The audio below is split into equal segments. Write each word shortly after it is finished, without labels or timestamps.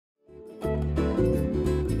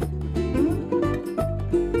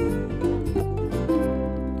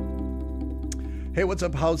Hey, what's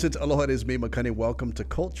up? How's it? Aloha, it is me, Makani. Welcome to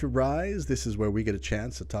Culture Rise. This is where we get a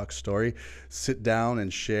chance to talk story, sit down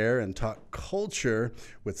and share and talk culture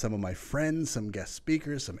with some of my friends, some guest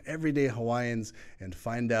speakers, some everyday Hawaiians, and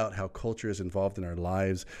find out how culture is involved in our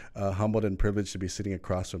lives. Humbled and privileged to be sitting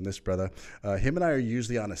across from this brother. Him and I are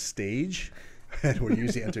usually on a stage. And we're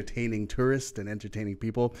usually entertaining tourists and entertaining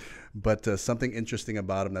people, but something interesting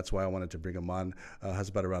about him, that's why I wanted to bring him on. How's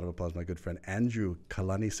about a round of applause, my good friend, Andrew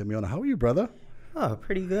Kalani Simeona. How are you, brother? Oh,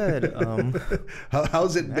 pretty good.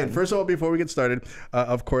 How's it been? First of all, before we get started,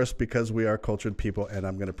 of course, because we are cultured people, and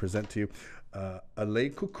I'm going to present to you a lei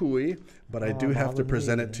kukui, but I do have to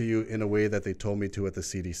present it to you in a way that they told me to at the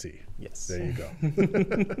CDC. Yes. There you go.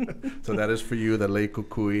 So that is for you, the lei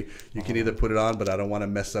kukui. You can either put it on, but I don't want to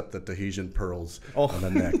mess up the Tahitian pearls on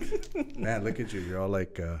the neck. Man, look at you. You're all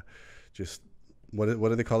like just, what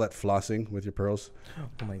do they call that, flossing with your pearls?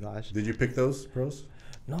 Oh my gosh. Did you pick those pearls?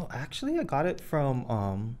 No, actually, I got it from,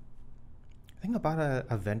 I think about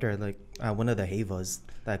a vendor, like one of the Havas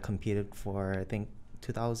that competed for, I think,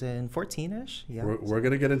 2014-ish. Yeah. We're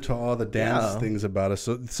going to get into all the dance things about us.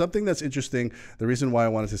 So something that's interesting, the reason why I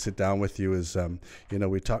wanted to sit down with you is,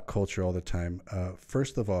 we talk culture all the time.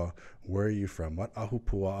 First of all, where are you from? What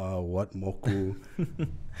ahupua'a? What moku?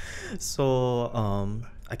 So,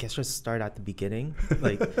 I guess just start at the beginning,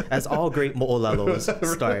 like as all great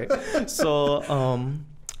moʻolelos start. So,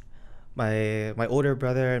 my older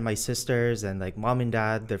brother and my sisters and like mom and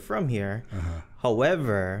dad, they're from here.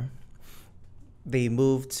 However, they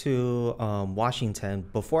moved to Washington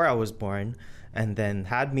before I was born, and then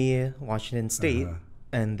had me Washington State.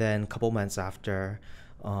 And then a couple months after,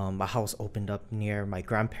 a house opened up near my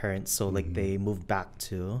grandparents, so like they moved back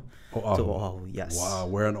to Oahu. Yes. Wow,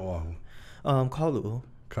 where in Oahu? Kahalu'u.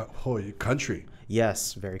 Country.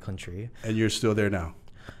 Yes, very country. And you're still there now?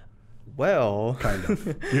 Well, kind of.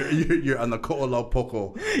 You're on the Ko'olau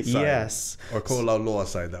side. Yes. Or Ko'olau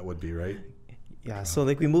side, that would be, right? Yeah. So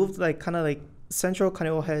like we moved like kind of like central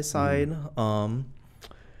Kāneʻohe side. Kind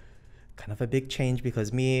of a big change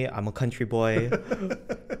because I'm a country boy.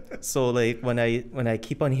 So like when I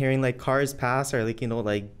keep on hearing like cars pass or like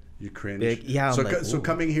like you cringe. Big, yeah. So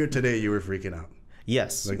coming here today, you were freaking out.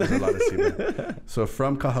 Yes. Like there's a lot of seamen. So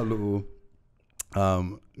from Kahalu'u,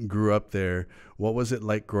 grew up there. What was it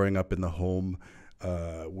like growing up in the home?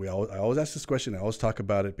 I always ask this question. I always talk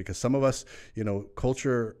about it because some of us,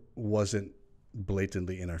 culture wasn't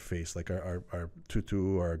blatantly in our face. Like our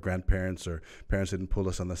tutu or our grandparents or parents didn't pull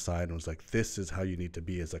us on the side and was like, this is how you need to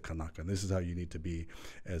be as a Kanaka. And this is how you need to be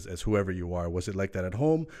as whoever you are. Was it like that at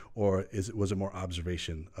home, or was it more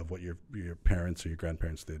observation of what your parents or your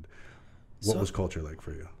grandparents did? What was culture like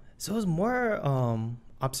for you? So it was more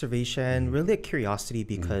observation, really a curiosity,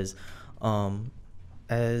 because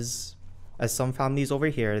as some families over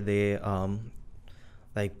here, they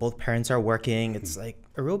like both parents are working. It's like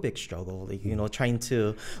a real big struggle, like, trying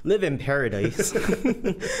to live in paradise.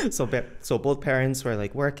 So both parents were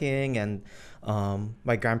like working, and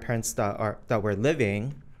my grandparents that were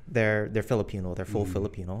living, they're Filipino, they're full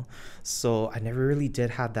Filipino. So I never really did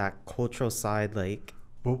have that cultural side, like.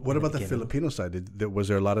 But what about the Filipino side? Was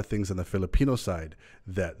there a lot of things on the Filipino side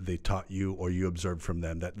that they taught you or you observed from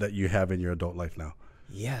them that you have in your adult life now?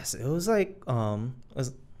 Yes, it was like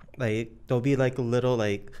there'll be like little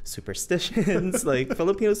like superstitions, like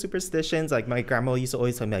Filipino superstitions. Like my grandma used to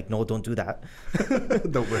always tell me like, no, don't do that.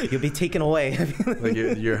 You'll be taken away. Like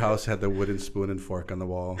your house had the wooden spoon and fork on the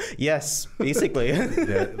wall. Yes, basically.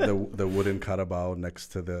 the wooden carabao next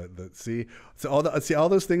to the all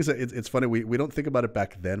those things. It's funny. We don't think about it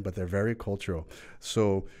back then, but they're very cultural.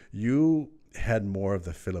 So you had more of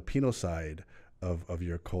the Filipino side of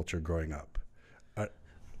your culture growing up.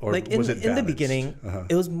 Or like in the beginning,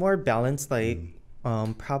 it was more balanced. Like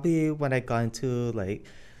probably when I got into like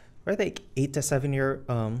 8 to 7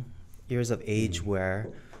 years of age, where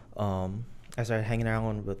I started hanging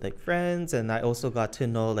around with like friends, and I also got to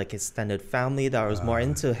know like extended family that was more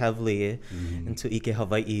heavily into Ike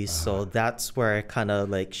Hawaii. So that's where it kind of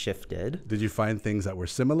like shifted. Did you find things that were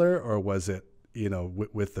similar, or was it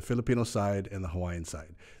with the Filipino side and the Hawaiian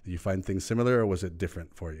side? Did you find things similar, or was it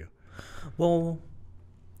different for you? Well,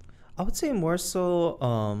 I would say more so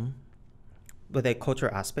with a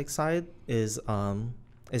cultural aspect side is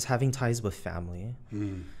having ties with family.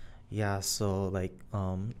 Yeah, so like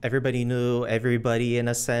everybody knew everybody in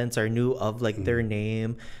a sense, or knew of like their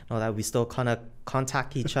name, and all that. We still kind of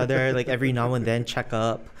contact each other like every now and then, check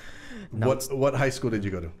up. What high school did you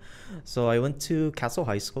go to? So I went to Castle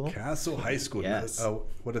High School. Castle High School. Yes.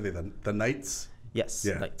 What are they? The Knights? Yes.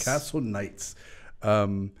 Yeah. Knights. Castle Knights.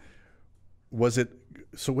 Was it?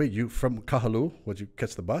 So wait, you from Kahalu'u? Would you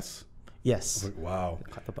catch the bus? Yes. Wow.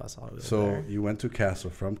 Caught the bus all the way So there. you went to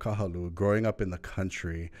Castle from Kahalu'u. Growing up in the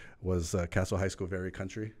country, was Castle High School very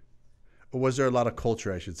country? Or was there a lot of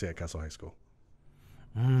culture, I should say, at Castle High School?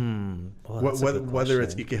 Well, that's a good Whether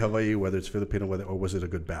it's question. Ike Hawaii, whether it's Filipino, or was it a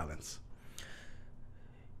good balance?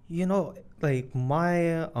 You know, like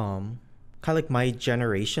my kind of like my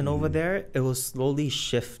generation over there, it was slowly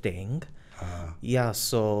shifting. Yeah,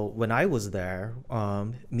 so when I was there,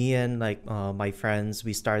 me and like my friends,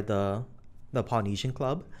 we started the Polynesian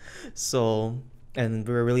club. So, and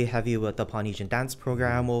we were really heavy with the Polynesian dance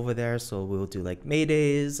program over there. So we'll do like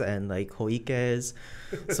Maydays and like Hoikes.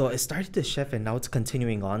 So it started to shift, and now it's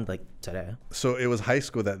continuing on like today. So it was high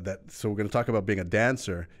school so we're going to talk about being a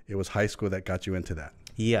dancer. It was high school that got you into that.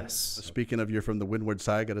 Yes. Speaking of, you're from the Windward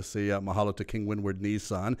side, I got to say mahalo to King Windward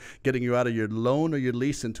Nissan, getting you out of your loan or your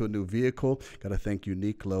lease into a new vehicle. Got to thank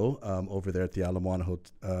Unique Low over there at the Ala Moana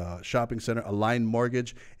Shopping Center, Align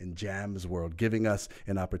Mortgage, and Jams World, giving us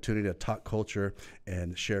an opportunity to talk culture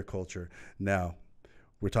and share culture. Now,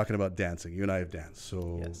 we're talking about dancing. You and I have danced.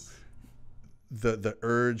 So Yes. the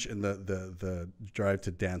urge and the drive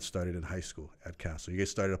to dance started in high school at Castle. You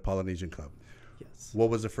guys started a Polynesian club. Yes. What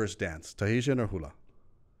was the first dance, Tahitian or hula?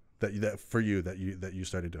 That for you that you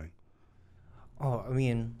started doing? Oh, I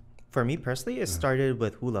mean, for me personally, it started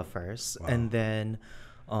with hula first, and then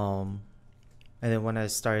when I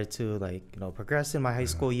started to like progress in my high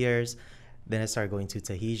school years, then I started going to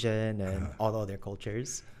Tahitian and all the other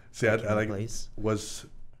cultures. See, I came in like place. was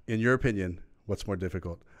in your opinion, what's more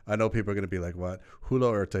difficult? I know people are going to be like, what, hula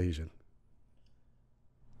or Tahitian?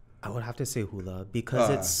 I would have to say hula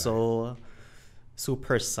because it's so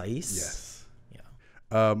precise. Yes.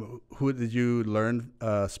 Yeah. Who did you learn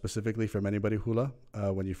specifically from anybody hula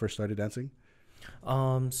when you first started dancing?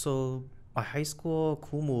 So my high school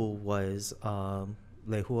kumu was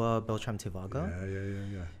Lehua Beltram Tevaga.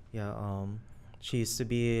 Yeah. Yeah. She used to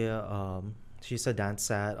be she used to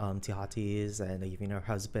dance at Tihatis, and even her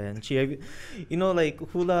husband. She, like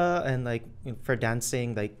hula and like for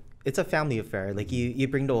dancing, like it's a family affair. Like you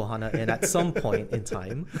bring the ohana in at some point in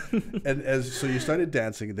time. And so you started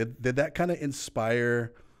dancing, did that kind of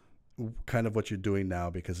inspire kind of what you're doing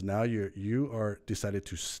now? Because now you are decided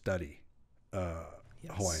to study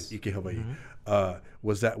Hawaiian, Ike Hawaii.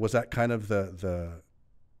 Was that kind of the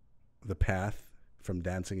path from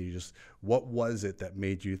dancing? What was it that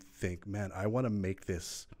made you think, man, I want to make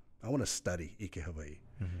this, I want to study Ike Hawaii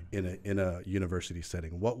in a university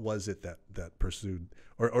setting? What was it that pursued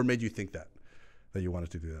or made you think that you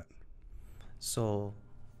wanted to do that? So,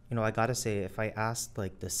 I gotta say, if I asked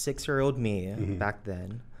like the 6-year-old me back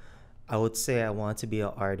then, I would say I wanted to be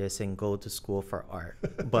an artist and go to school for art.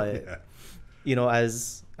 But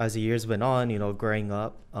as the years went on, growing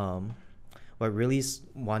up,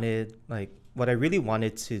 what I really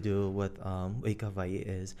wanted to do with Ike Hawaii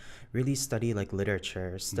is really study like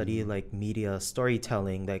literature, study like media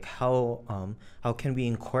storytelling, like how can we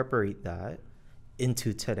incorporate that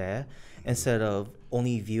into today instead of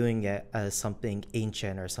only viewing it as something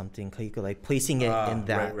ancient or something like placing it in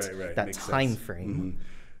that that Makes time sense. frame.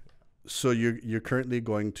 So you're currently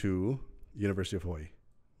going to University of Hawaii.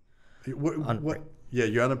 Break. Yeah,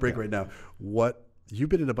 you're on a break right now. You've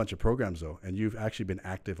been in a bunch of programs though, and you've actually been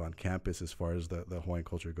active on campus as far as the Hawaiian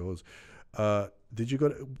culture goes. Did you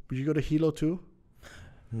go to Hilo too?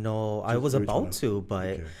 No, I was about to,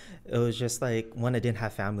 but it was just like one, I didn't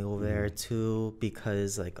have family over there. Two,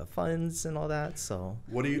 because like of funds and all that. So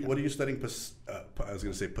what are you studying? I was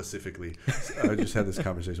going to say specifically. I just had this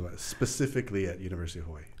conversation about specifically at University of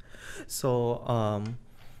Hawaii. So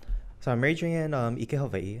I'm majoring in Ike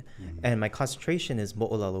Hawaii, and my concentration is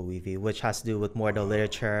Moʻolelo weaving, which has to do with more the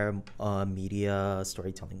literature, media,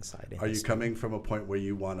 storytelling side. Are you coming from a point where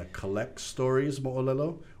you want to collect stories,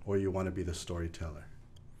 Moʻolelo, or you want to be the storyteller?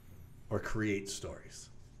 Or create stories?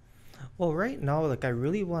 Well, right now, like I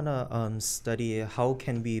really want to study how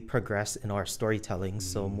can we progress in our storytelling.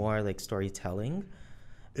 So more like storytelling.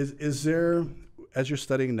 Is there, as you're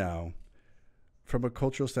studying now, from a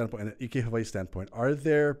cultural standpoint and an Ike Hawaii standpoint, are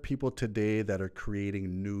there people today that are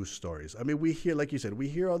creating new stories? I mean, we hear, like you said, we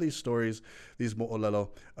hear all these stories, these Moʻolelo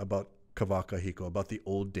about Kawaka Hiko, about the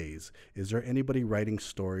old days. Is there anybody writing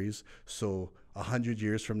stories so 100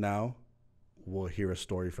 years from now, we'll hear a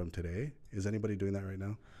story from today? Is anybody doing that right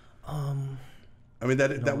now? I mean,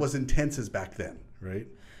 that was intense as back then, right?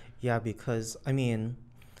 Yeah, because I mean,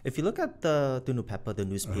 if you look at the Nupepa, the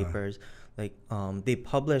newspapers, like they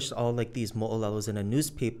published all like these mo'olelos in a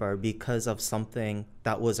newspaper because of something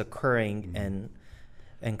that was occurring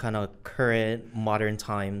in kind of current modern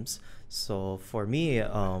times. So for me, I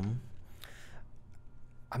don't know.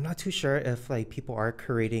 So you're currently going to University of Hawaii. University of Hawaii. So I'm majoring in Ike Hawaii, and my concentration is Moʻolelo weaving, which has to do with more the literature, media, storytelling side. Mm-hmm. So I'm not too sure if like people are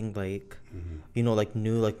creating like, Mm-hmm. like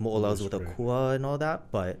new like mo'olelos with a kua and all that,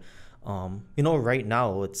 but right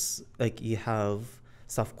now it's like you have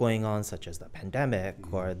stuff going on such as the pandemic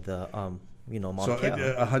or the Mount So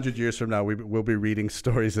 100 years from now, we'll be reading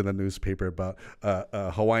stories in the newspaper about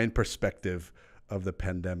a Hawaiian perspective of the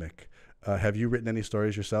pandemic. Have you written any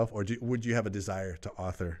stories yourself, or would you have a desire to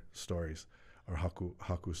author stories or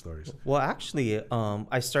haku stories? Well, actually,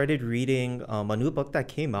 I started reading a new book that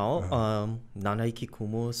came out, Nanaiki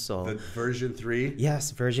Kumus. So the version 3?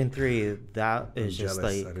 Yes, version 3. That is I'm just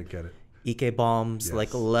jealous. like I didn't get it. Ike bombs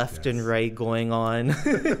like left and right going on.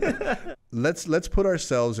 Let's put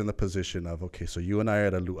ourselves in the position of, okay, so you and I are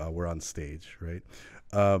at a luau, we're on stage, right?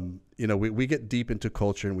 We get deep into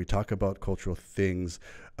culture and we talk about cultural things.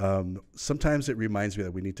 Sometimes it reminds me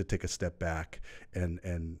that we need to take a step back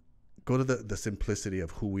and go to the simplicity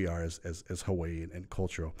of who we are as Hawaiian and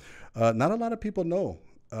cultural. Not a lot of people know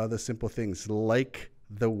the simple things like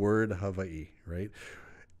the word Hawaii, right?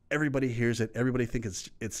 Everybody hears it. Everybody thinks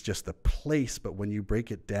it's just a place, but when you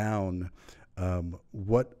break it down,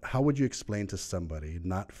 how would you explain to somebody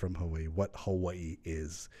not from Hawaii what Hawaii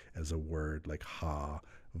is as a word, like ha,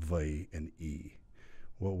 vai, and e?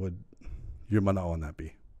 What would your mana'o on that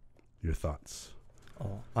be? Your thoughts?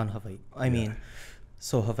 Oh, on Hawaii. I mean,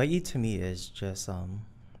 so Hawaii to me is just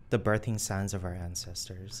the birthing sands of our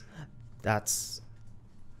ancestors. That's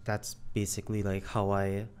basically like how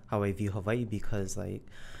I view Hawaii, because like,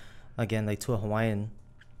 again, like to a Hawaiian,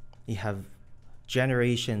 you have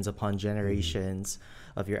generations upon generations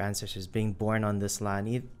of your ancestors being born on this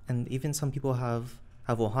land, and even some people have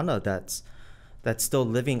ohana that's still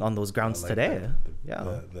living on those grounds today.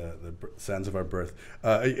 The sands of our birth.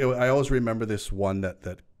 I always remember this one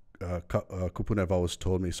that Kupuna have always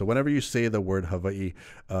told me. So whenever you say the word Hawaii,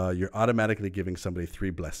 you're automatically giving somebody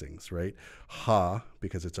 3 blessings, right? Ha,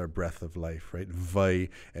 because it's our breath of life, right? Vai,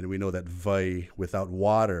 and we know that vai, without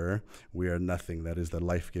water, we are nothing. That is the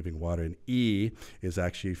life-giving water. And E is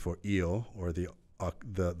actually for io, or the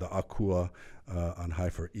akua on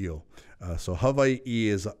high for eel. So Hawaii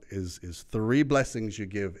is 3 blessings you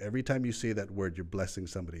give. Every time you say that word, you're blessing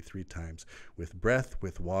somebody 3 times, with breath,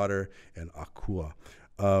 with water, and akua.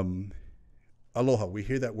 Aloha, we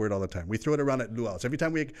hear that word all the time. We throw it around at luau's. Every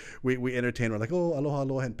time we entertain, we're like, oh, aloha,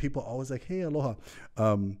 aloha, and people always like, hey, aloha.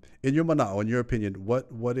 In your mana'o, in your opinion,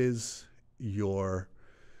 what is aloha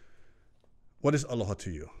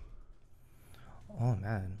to you? Oh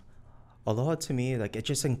man, aloha to me, like, it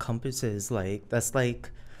just encompasses, like, that's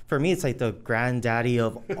like, for me, it's like the granddaddy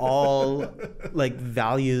of all like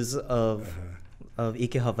values of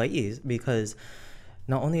Ike Hawaii, because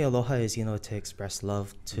not only aloha is, to express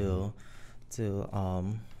love to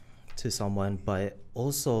someone, but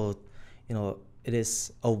also, it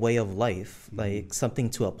is a way of life, like something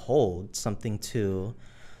to uphold, something to,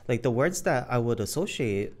 like, the words that I would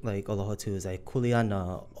associate like aloha to is like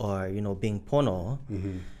kuleana, or being pono,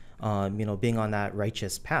 being on that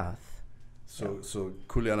righteous path. So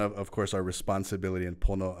kuleana, of course, our responsibility, and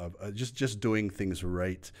pono of just doing things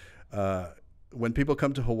right. When people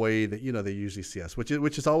come to Hawaii, they usually see us, which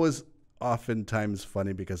is always oftentimes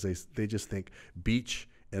funny, because they just think beach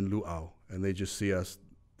and luau, and they just see us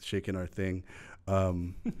shaking our thing.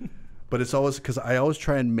 But it's always, because I always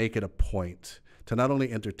try and make it a point to not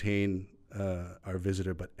only entertain our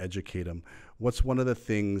visitor, but educate them. What's one of the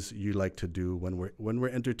things you like to do when we're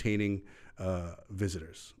entertaining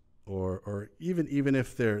visitors, or even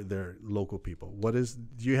if they're local people? Do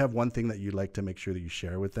you have one thing that you like to make sure that you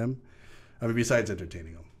share with them? I mean, besides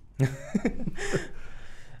entertaining them.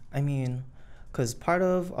 I mean, because part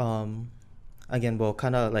of, again, we'll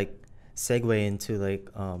kind of like segue into like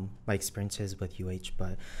my experiences with UH,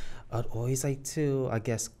 but I'd always like to, I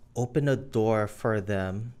guess, open a door for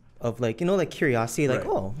them of like, like curiosity, like,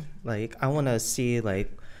 oh, like I want to see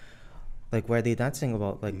like where are they dancing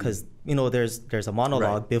about, like, because there's a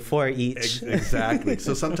monologue before each. Exactly.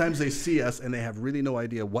 So sometimes they see us and they have really no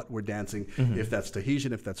idea what we're dancing, if that's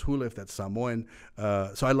Tahitian, if that's Hula, if that's Samoan.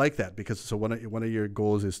 So I like that, because one of your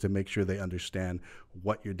goals is to make sure they understand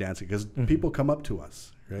what you're dancing, because people come up to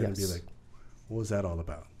us, right, and be like, what was that all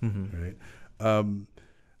about, right?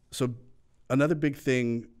 So another big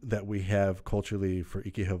thing that we have culturally for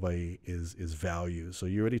Ike Hawaii is values. So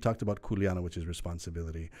you already talked about kuleana, which is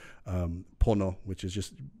responsibility, pono, which is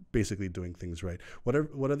just basically doing things right.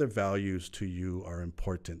 What other values to you are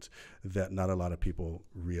important that not a lot of people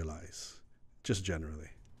realize, just generally?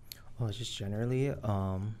 Oh, just generally,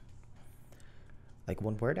 like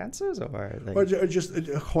one word answers, or like, or just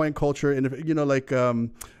Hawaiian culture, and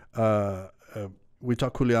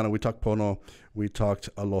kuleana, we talked pono, we talked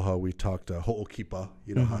aloha, we talked ho'okipa,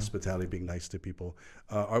 hospitality, being nice to people.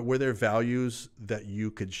 Were there values that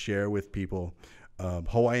you could share with people,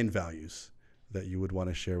 Hawaiian values that you would want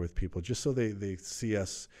to share with people, just so they see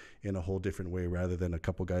us in a whole different way rather than a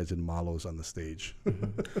couple guys in malos on the stage?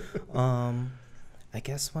 I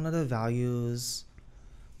guess one of the values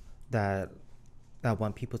that I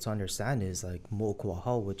want people to understand is like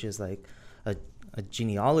mo'okuahau, which is like a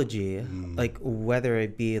genealogy, like whether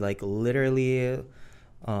it be like literally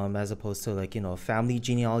as opposed to like, family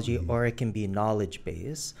genealogy, or it can be knowledge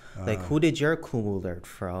base. Like who did your kumu learn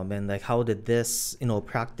from, and like how did this,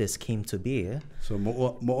 practice came to be? So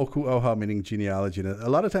mo'okuahau meaning genealogy. And a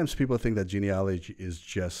lot of times people think that genealogy is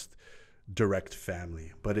just direct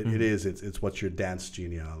family, but it is. It's what's your dance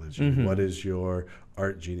genealogy? What is your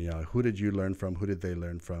art genealogy? Who did you learn from? Who did they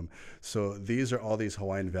learn from? So these are all these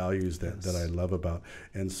Hawaiian values that I love about.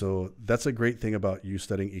 And so that's a great thing about you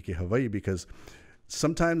studying Ike Hawaii, because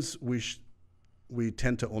sometimes we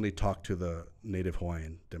tend to only talk to the native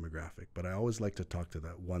Hawaiian demographic, but I always like to talk to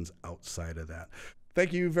the ones outside of that.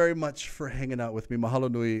 Thank you very much for hanging out with me. Mahalo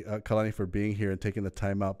nui, Kalani, for being here and taking the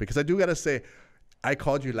time out, because I do got to say, I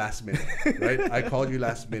called you last minute, right? I called you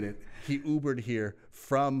last minute. He Ubered here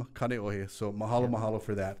from Kāneʻohe, so mahalo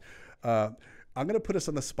for that. I'm going to put us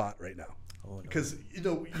on the spot right now. Because,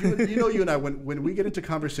 you and I, when we get into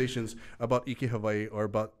conversations about Ike Hawaii or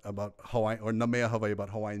about Hawaii or Namea Hawaii,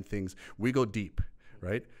 about Hawaiian things, we go deep,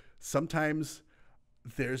 right? Sometimes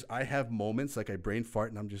I have moments like I brain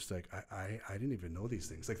fart and I'm just like, I didn't even know these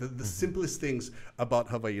things. Like the simplest things about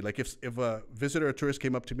Hawaii. Like if a visitor or tourist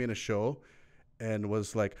came up to me in a show and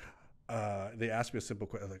was like, they asked me a simple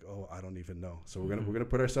question, like, oh, I don't even know. So we're gonna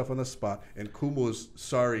put ourselves on the spot. And Kumus,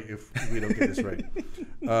 sorry if we don't get this right.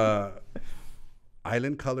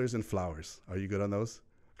 Island colors and flowers. Are you good on those?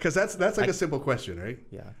 Because that's like a simple question, right?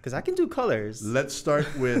 Yeah, because I can do colors. Let's start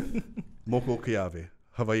with Mokokiave,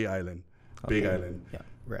 Hawaii Island, Big Island. Yeah,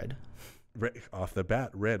 red. Off the bat,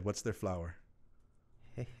 red. What's their flower?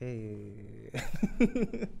 Hey.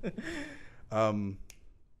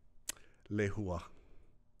 Lehua,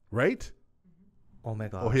 right? Oh my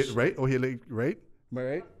gosh. Right? Right? Am I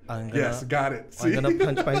right? Yes, got it. See? I'm gonna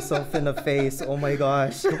punch myself in the face. Oh my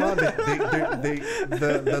gosh. Come on, the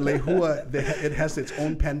Lehua, it has its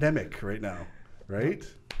own pandemic right now, right?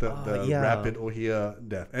 The rapid ohia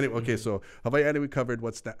death. Anyway, okay, so Hawaii Island we covered.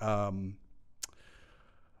 What's that?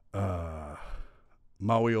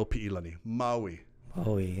 Maui o Pi'ilani. Maui.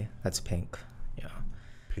 Maui. That's pink. Yeah.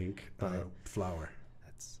 Pink flower.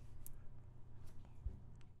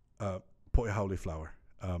 Poʻehaole flower.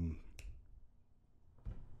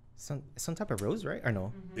 Some type of rose, right? Or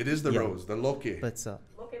no? It is the rose, the loke. But it's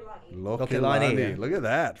Lokelani. Look at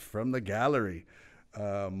that from the gallery.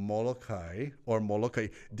 Molokai or Molokai,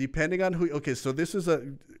 depending on who. Okay, so this is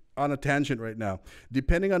on a tangent right now.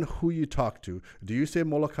 Depending on who you talk to, do you say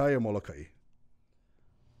Molokai or Molokai?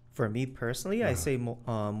 For me personally, I say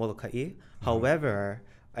Molokai. However,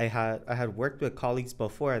 I had worked with colleagues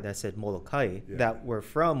before that said Molokai that were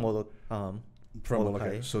from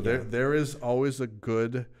Molokai. So there is always a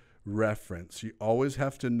good reference. You always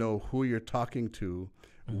have to know who you're talking to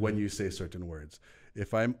when you say certain words.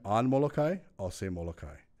 If I'm on Molokai, I'll say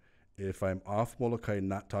Molokai. If I'm off Molokai,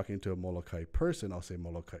 not talking to a Molokai person, I'll say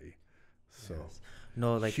Molokai. So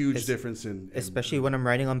no, like huge difference in especially when I'm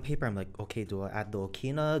writing on paper. I'm like, okay, do I add the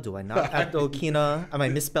okina? Do I not add the okina? Am I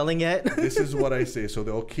misspelling it? This is what I say. So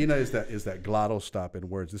the okina is that glottal stop in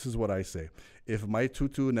words. This is what I say. If my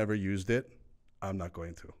tutu never used it, I'm not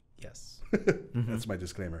going to. Yes. That's my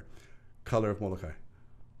disclaimer. Color of Molokai.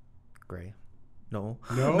 Gray. No.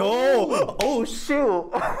 Oh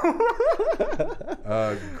shoot.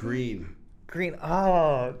 Green. Green.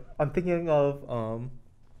 Oh, I'm thinking of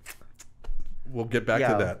We'll get back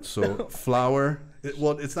to that. So flower.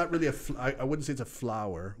 It's not really I wouldn't say it's a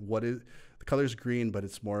flower. What is the color is green, but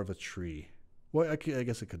it's more of a tree. Well, I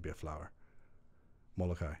guess it could be a flower.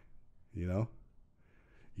 Molokai,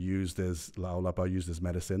 used as laulapa, used as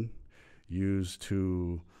medicine, used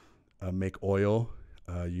to make oil,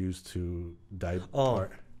 used to dye.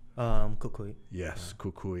 Kukui. Yes,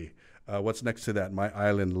 kukui. What's next to that? My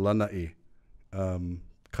island, Lanai.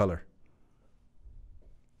 Color.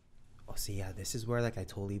 Oh, see, yeah, this is where like I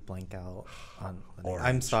totally blank out on. Orange.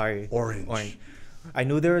 I'm sorry. Orange. I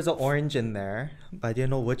knew there was an orange in there, but I didn't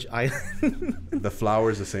know which island. The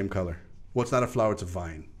flower is the same color. Well, it's not a flower; it's a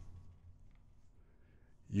vine.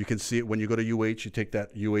 You can see it when you go to UH. You take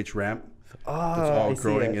that UH ramp. Oh, it's all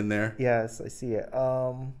growing in there. Yes, I see it.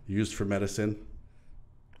 Used for medicine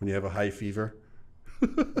when you have a high fever.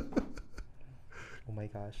 Oh my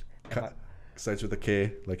gosh. Starts with a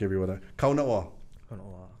K, like everyone. Kaunaoa.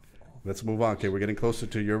 Let's move on. Okay, we're getting closer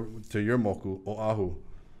to your moku. Oahu.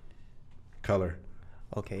 Color.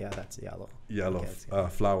 Okay, yeah, that's yellow. Yellow. Okay,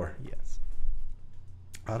 flower. Yes.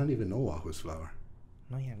 I don't even know Oahu's flower.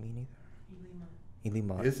 No, yeah, me neither.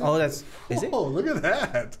 Ilima. Is it? Oh, is it? Oh, look at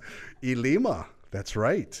that. Ilima. That's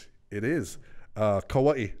right. It is.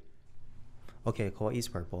 Kauai. Okay, Kauai's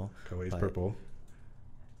purple. Kauai's purple.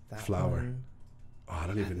 Flower. One, oh, I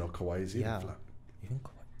don't even know Kauai's even flower. Even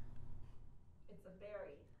Kauai. It's a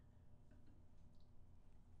berry.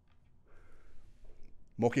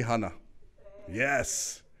 Mokihana.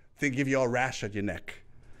 Yes. They give you a rash at your neck.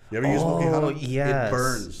 You ever use mokihana? Yes. It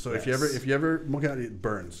burns. So if you ever mokihana, it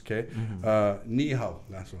burns. Okay. Nihau.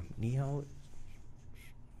 Last one. Nihau.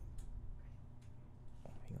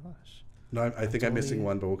 Oh my gosh. No, I think I'm missing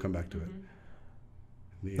one, but we'll come back to it.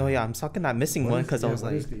 No, yeah, I'm sucking that missing one because I was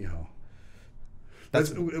like. What is nihau?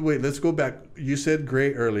 Let's go back. You said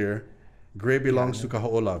gray earlier. Gray belongs to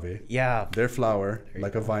Kaho'olawe. Yeah. Their flower,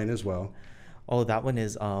 like a vine as well. Oh, that one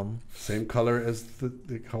is same color as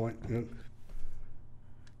the Hawaiian.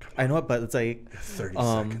 I know it, but it's like 30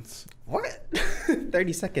 seconds. What?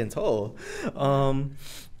 30 seconds. Oh.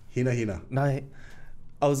 Hina. No,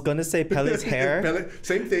 I was gonna say Pele's hair. Pele,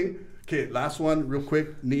 same thing. Okay, last one, real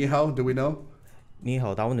quick. Nihau, do we know?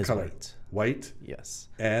 Nihau, that one is color. white. White. Yes.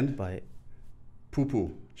 And but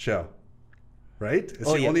pupu shell. Right?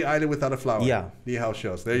 It's the only island without a flower. Yeah. Nihau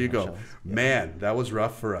shells. There you go. Shells. Yeah. Man, that was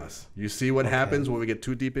rough for us. You see what happens when we get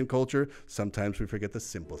too deep in culture? Sometimes we forget the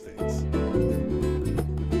simple things.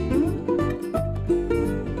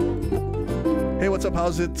 Hey, what's up?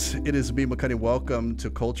 How's it? It is me, Makani. Welcome to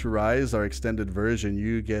Culturize, our extended version.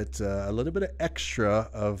 You get a little bit of extra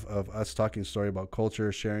of us talking story about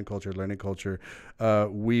culture, sharing culture, learning culture.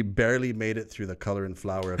 We barely made it through the color and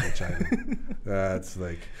flower of each island.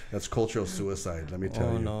 That's cultural suicide, let me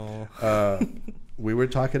tell you. Oh, no. We were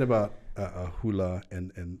talking about hula,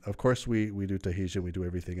 and of course we do Tahitian, we do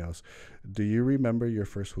everything else. Do you remember your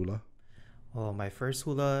first hula? Oh, my first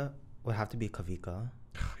hula would have to be kavika.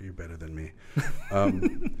 You're better than me. Let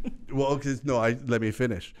me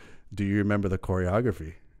finish. Do you remember the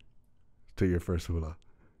choreography to your first hula?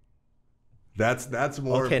 That's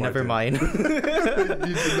more okay, important. never mind.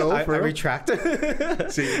 I retract.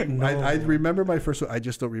 See, no. I remember my first hula. I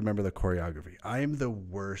just don't remember the choreography. I am the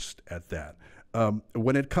worst at that.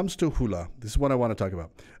 When it comes to hula, this is what I want to talk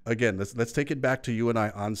about. Again, let's take it back to you and I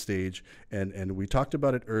on stage, and we talked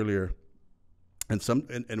about it earlier.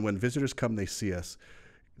 And when visitors come, they see us.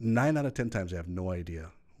 9 out of 10 times they have no idea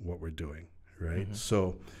what we're doing, right? Mm-hmm.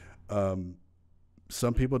 So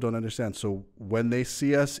some people don't understand. So when they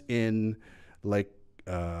see us in how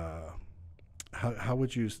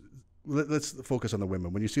would you? Let's focus on the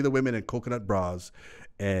women. When you see the women in coconut bras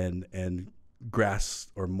and grass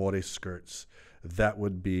or more skirts, that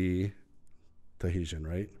would be Tahitian,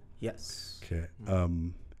 right? Yes. Okay.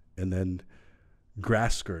 And then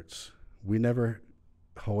grass skirts.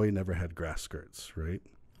 Hawaii never had grass skirts, right?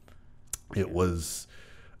 It was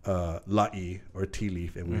la'i or tea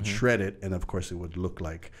leaf, and we'd shred it, and of course it would look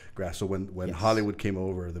like grass. So when Hollywood came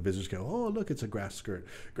over, the visitors go, oh, look, it's a grass skirt.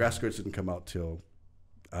 Grass skirts didn't come out till,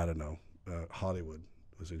 I don't know, Hollywood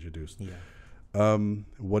was introduced. Yeah.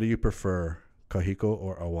 What do you prefer, kahiko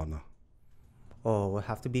or awana? Oh, it would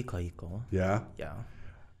have to be kahiko. Yeah? Yeah.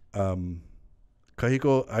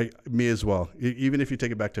 Kahiko, me as well. Even if you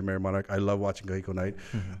take it back to Mary Monarch, I love watching Kahiko Night.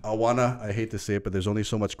 Awana, I hate to say it, but there's only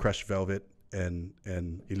so much crushed velvet and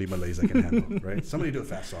Ilimalays I can handle, right? Somebody do a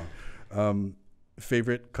fast song.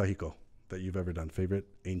 Favorite Kahiko that you've ever done? Favorite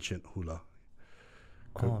ancient hula?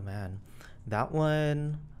 Oh, man. That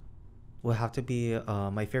one would have to be,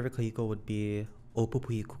 my favorite Kahiko would be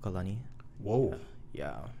Opupui Kukalani. Whoa.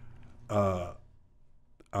 Yeah. I'm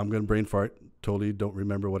going to brain fart. Totally don't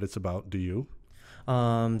remember what it's about. Do you?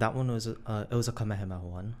 That one was it was a Kamehameha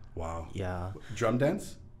one. Wow. Yeah. Drum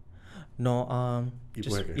dance? No,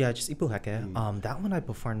 just ipuheke. Mm. That one I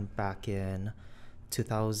performed back in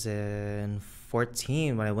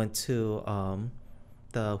 2014 when I went to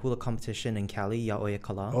the hula competition in Cali, Yaoe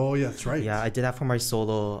Kala. Oh, yeah, that's right. Yeah, I did that for my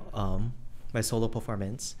solo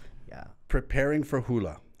performance. Yeah. Preparing for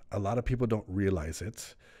hula. A lot of people don't realize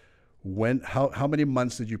it. How many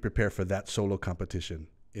months did you prepare for that solo competition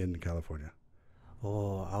in California?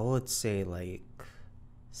 Oh, I would say like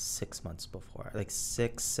 6 months before, like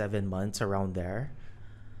 6-7 months around there.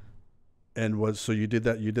 And so you did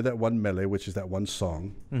that one mele, which is that one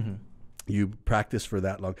song. Mm-hmm. You practiced for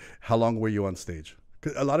that long. How long were you on stage?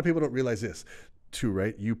 'Cause a lot of people don't realize this too,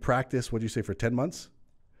 right? You practiced, what do you say, for 10 months?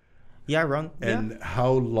 Yeah, around. And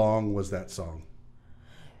how long was that song?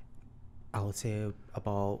 I would say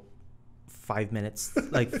about 5 minutes,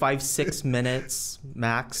 like 5-6 minutes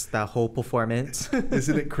max, that whole performance.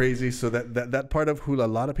 Isn't it crazy? So that part of hula, a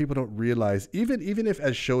lot of people don't realize, even if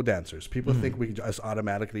as show dancers, people think we just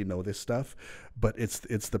automatically know this stuff, but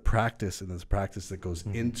it's the practice, and this practice that goes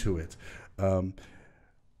into it.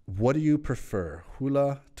 What do you prefer,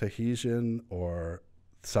 hula, Tahitian, or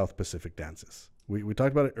South Pacific dances? We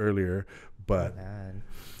talked about it earlier, but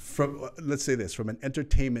from, let's say this, from an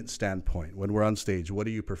entertainment standpoint, when we're on stage, what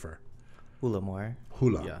do you prefer? Hula more.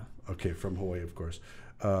 Hula. Yeah. Okay, from Hawaii, of course.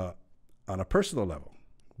 On a personal level,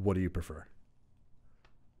 what do you prefer?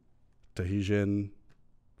 Tahitian,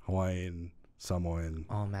 Hawaiian, Samoan?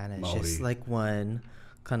 Oh man, it's Maoli. just like one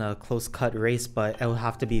kind of close cut race, but it will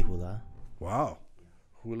have to be hula. Wow.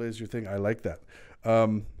 Hula is your thing. I like that.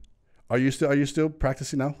 Are you still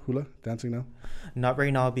practicing now, hula, dancing now? Not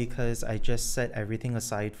right now, because I just set everything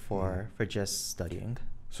aside for just studying.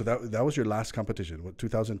 So that was your last competition. What,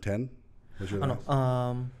 2010 was your last?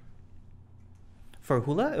 For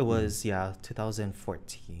hula, it was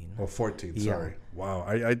 2014. Oh, 14. Yeah. Sorry. Wow.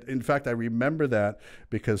 I in fact, I remember that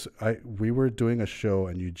because we were doing a show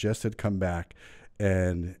and you just had come back,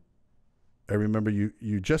 and I remember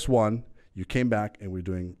you just won. You came back and we're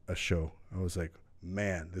doing a show. I was like,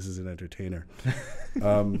 man, this is an entertainer.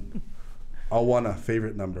 Awana,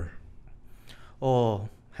 favorite number? Oh,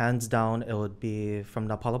 hands down, it would be from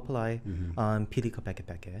Napalapalai, Pili Ka Peke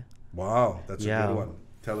Peke. Wow, that's a Yeah. good one.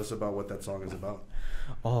 Tell us about what that song is about.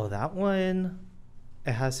 Oh, that one,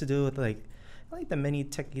 it has to do with like the many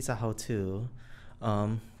techniques of how to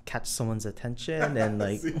catch someone's attention and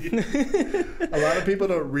like. A lot of people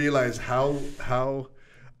don't realize how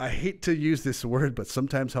I hate to use this word, but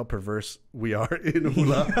sometimes how perverse we are in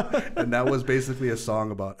hula. And that was basically a song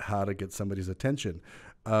about how to get somebody's attention.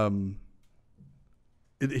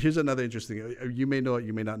 Here's another interesting, you may know it,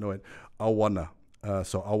 you may not know it, Awana.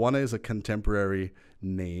 So Awana is a contemporary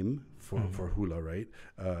name for hula, right?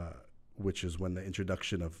 Which is when the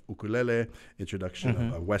introduction of ukulele,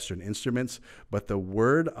 introduction of Western instruments. But the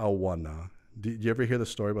word Awana, did you ever hear the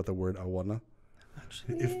story about the word Awana?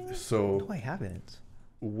 Actually, no, I haven't.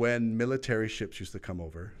 When military ships used to come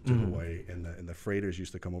over to Hawaii and the freighters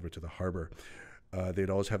used to come over to the harbor,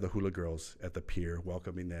 they'd always have the hula girls at the pier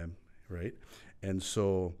welcoming them, right? And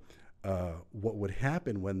so what would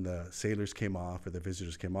happen when the sailors came off or the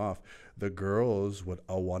visitors came off, the girls would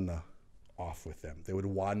awana off with them. They would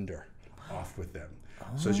wander off with them.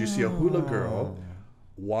 So as you see a hula girl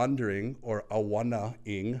wandering or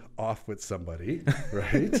awana-ing off with somebody,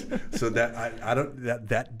 right? So that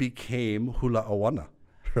that became hula awana.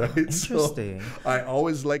 Right? Interesting. So I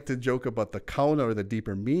always like to joke about the kauna or the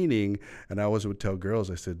deeper meaning, and I always would tell girls,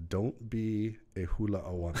 I said, don't be a hula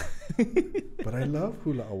awana. But I love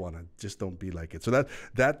hula awana, just don't be like it. So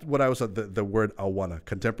that what I was the word awana,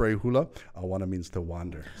 contemporary hula, awana means to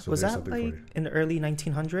wander. So Was there's that something like for you. in the early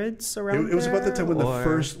 1900s around It was about the time when or?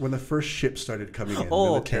 the first ships started coming in, Oh,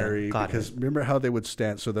 military. okay. Got Because it. remember how they would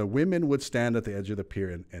stand. So the women would stand at the edge of the pier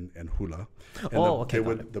and hula. And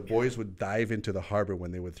the boys would dive into the harbor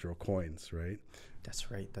when they would throw coins, right?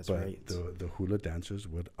 That's right. That's But right. the hula dancers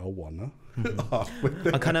would awana off with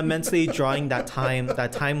them. I'm kind of mentally drawing that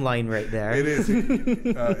timeline right there. It is.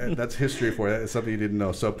 And that's history for you. It's something you didn't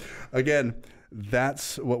know. So again,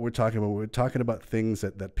 that's what we're talking about. We're talking about things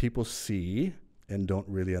that people see and don't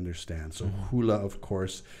really understand. So hula, of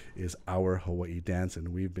course, is our Hawaii dance, and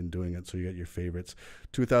we've been doing it. So you got your favorites.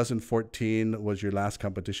 2014 was your last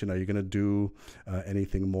competition. Are you going to do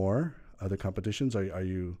anything more? Other competitions? Are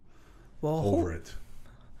you over it?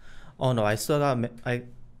 Oh no, I still got. I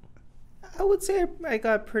would say I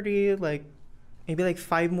got pretty maybe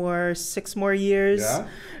 6 more years. Yeah.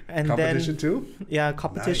 And competition then, too? Yeah,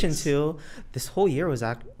 competition Nice. too. This whole year was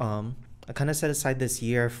I kind of set aside this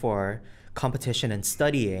year for competition and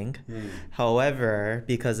studying. However,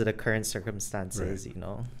 because of the current circumstances,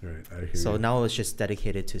 Right, I hear so you. now it's just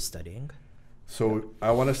dedicated to studying. So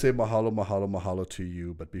I want to say mahalo, mahalo, mahalo to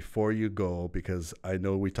you. But before you go, because I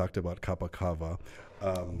know we talked about kapa kava,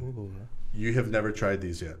 you have never tried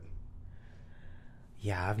these yet.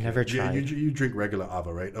 Yeah, I've never tried. You drink regular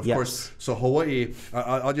ava, right? Of Yes. course. So Hawaii,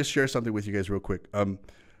 I'll just share something with you guys real quick.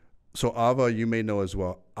 So ava, you may know as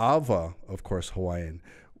well. Ava, of course, Hawaiian.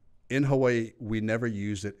 In Hawaii, we never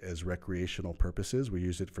use it as recreational purposes. We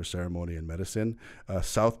use it for ceremony and medicine.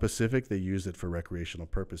 South Pacific, they use it for recreational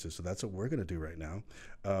purposes. So that's what we're going to do right now.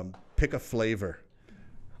 Pick a flavor.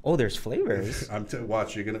 Oh, there's flavors.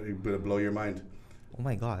 Watch, you're gonna blow your mind. Oh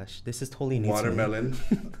my gosh, this is totally new to me. Watermelon,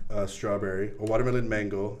 strawberry, or watermelon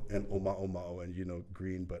mango, and oma'o, and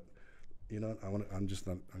green. But I'm gonna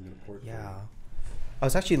pour it. Yeah. I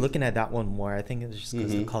was actually looking at that one more. I think it was just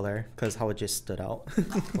because the color, because how it just stood out.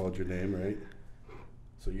 Called your name, right?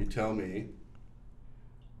 So you tell me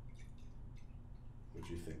what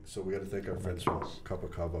you think. So we got to thank our friends from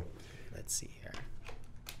Kapakava. Let's see here.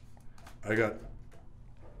 I got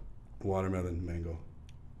watermelon mango.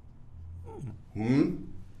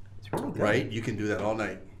 It's really good. Right? You can do that all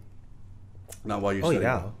night. Not while you're Oh,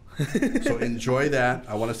 studying. yeah. So enjoy that.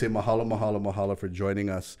 I want to say mahalo, mahalo, mahalo for joining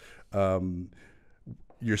us.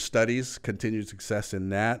 Your studies, continued success in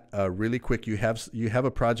that. Really quick, you have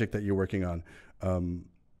a project that you're working on,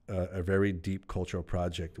 a very deep cultural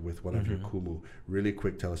project with one of your kumu. Really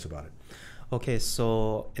quick, tell us about it. Okay,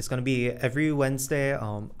 so it's gonna be every Wednesday.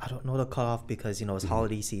 I don't know the cutoff because it's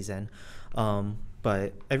holiday season,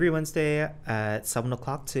 but every Wednesday at 7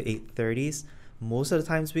 o'clock to 8:30. Most of the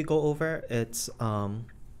times we go over. It's the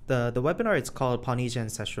webinar. It's called Polynesian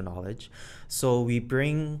Ancestral Knowledge. So we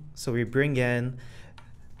bring in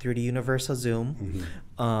through the universal Zoom.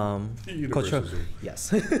 Universal Zoom.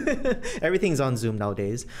 Yes, everything's on Zoom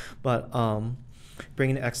nowadays, but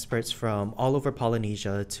bringing experts from all over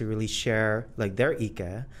Polynesia to really share like their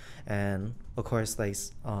ike, and of course like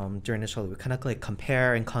during the show we kind of like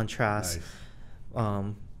compare and contrast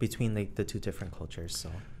between like the two different cultures.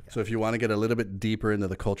 So if you want to get a little bit deeper into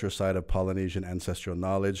the culture side of Polynesian ancestral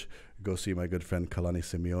knowledge, go see my good friend Kalani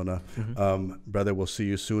Simeona. Brother, we'll see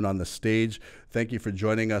you soon on the stage. Thank you for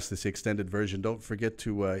joining us, this extended version. Don't forget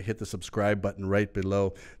to hit the subscribe button right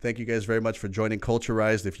below. Thank you guys very much for joining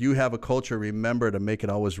Culturized. If you have a culture, remember to make it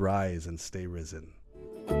always rise and stay risen.